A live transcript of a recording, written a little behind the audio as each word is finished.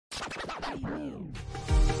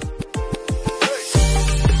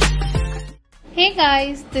Hey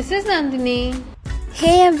guys, this is Nandini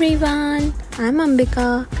Hey everyone, I'm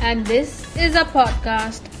Ambika. and this is a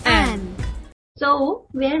podcast. So,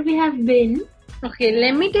 where we have been? Okay,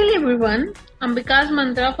 let me tell everyone, Ambika's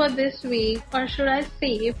mantra for this week, or should I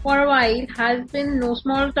say for a while, has been no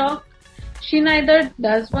small talk. She neither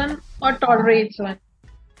does one or tolerates one.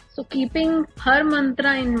 So keeping her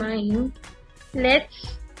mantra in mind,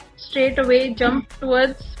 let's straight away jump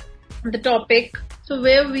towards the topic. So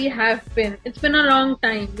where we have been. It's been a long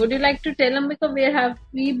time. Would you like to tell Ambika where have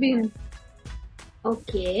we been?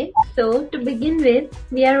 Okay, so to begin with,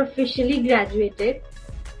 we are officially graduated.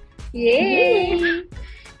 Yay!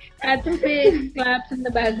 At the face claps in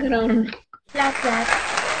the background. Clap, clap.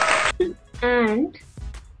 And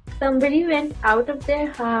somebody went out of their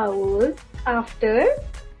house after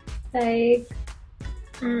like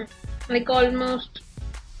Like almost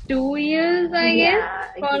 2 years, I guess.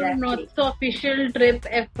 For exactly. not so official trip,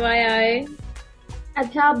 FYI.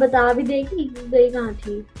 अच्छा आप बता भी देगी गई कहाँ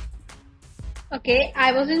थी? Okay,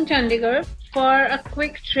 I was in Chandigarh for a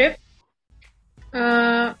quick trip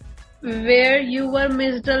where you were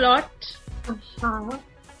missed a lot. हाँ.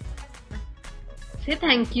 Say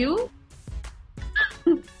thank you.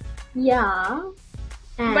 Yeah.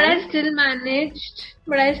 And But I still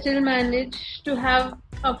managed to have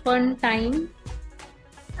a fun time.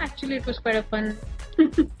 Actually, it was quite a fun.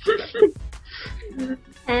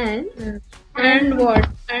 And what?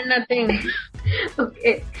 And nothing.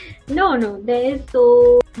 Okay. No, there is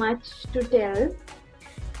so much to tell.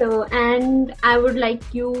 So, and I would like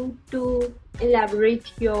you to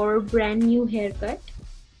elaborate your brand new haircut.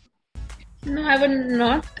 No, I will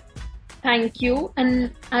not. Thank you.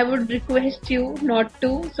 And I would request you not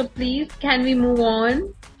to. So please, can we move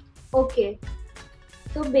on? Okay.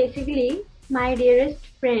 So basically, my dearest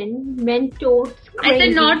friend went totes I crazy.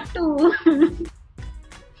 said not to.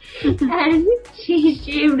 And she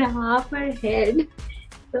shaved half her head.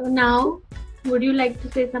 So now, would you like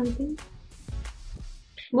to say something?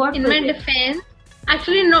 What In was my it? defense,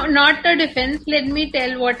 actually, no, not a defense. Let me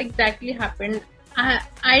tell what exactly happened.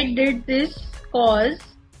 I did this cause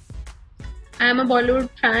I'm a Bollywood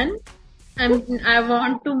fan. I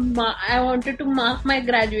wanted to mark my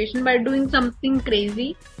graduation by doing something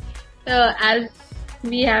crazy. As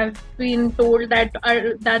we have been told that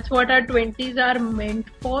that's what our 20s are meant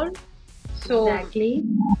for. So Exactly.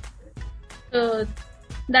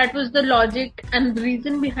 that was the logic and the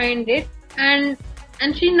reason behind it. And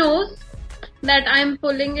she knows that I'm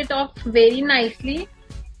pulling it off very nicely.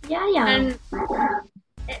 Yeah. And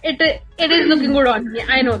it is looking good on me.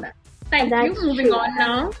 I know that. Thank That's you. Moving true. on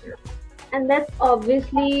now. And that's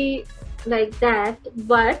obviously like that,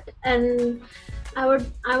 but and I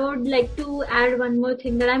would like to add one more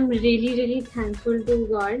thing, that I'm really thankful to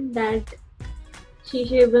God that she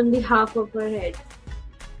shaved only half of her head.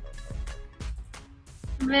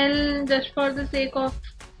 Well, just for the sake of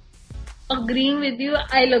agreeing with you,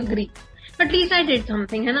 I'll agree. But at least I did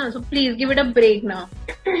something, hai na? So please give it a break now.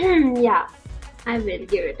 Yeah, I will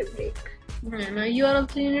give it a break. Now you are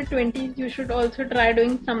also in your 20s. You should also try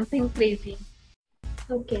doing something crazy.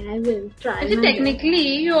 Okay, I will try. Actually, my best.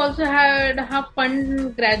 technically, you also had a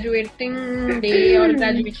fun graduating day or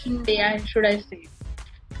graduation day, should I say?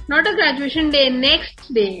 Not a graduation day,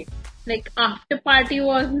 next day. Like after party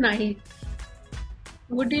was nice.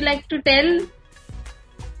 Would you like to tell,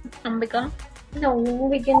 Ambika? No,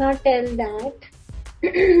 we cannot tell that.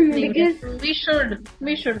 Because we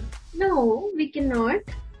should. no, we cannot.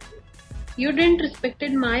 You didn't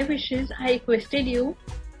respected my wishes. I requested you.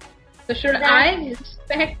 So should That- I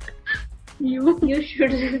respect you? You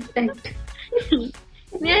should respect.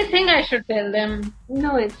 Yeah, I think I should tell them.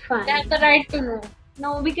 No, it's fine. They have the right to know.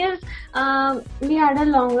 No, because we had a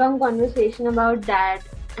long conversation about that,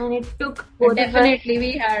 and it took both Definitely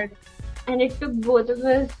we had. of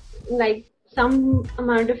us like some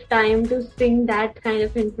amount of time to sink that kind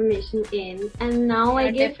of information in. And now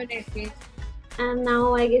I guess Definitely.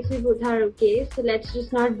 we both are okay. So let's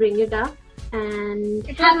just not bring it up. And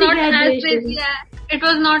It was happy not as graduation. crazy. It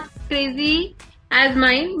was not crazy as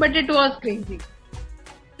mine, but it was crazy.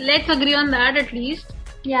 Let's agree on that at least.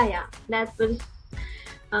 Yeah, that was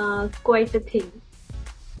quite a thing.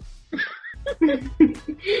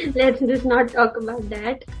 Let's just not talk about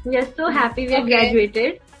that. We are so happy we have Okay.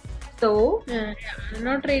 graduated. So, Yeah,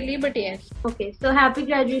 not really, but yes. okay. So happy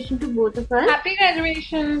graduation to both of us. Happy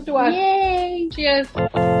graduation to us. Yay! Cheers.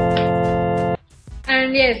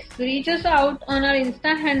 And yes, reach us out on our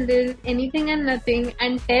Insta handle, anything and nothing,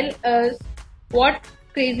 and tell us what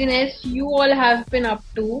craziness you all have been up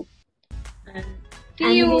to. And see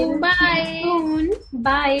And you. we'll see Bye. you soon.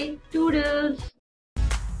 Bye. Toodles.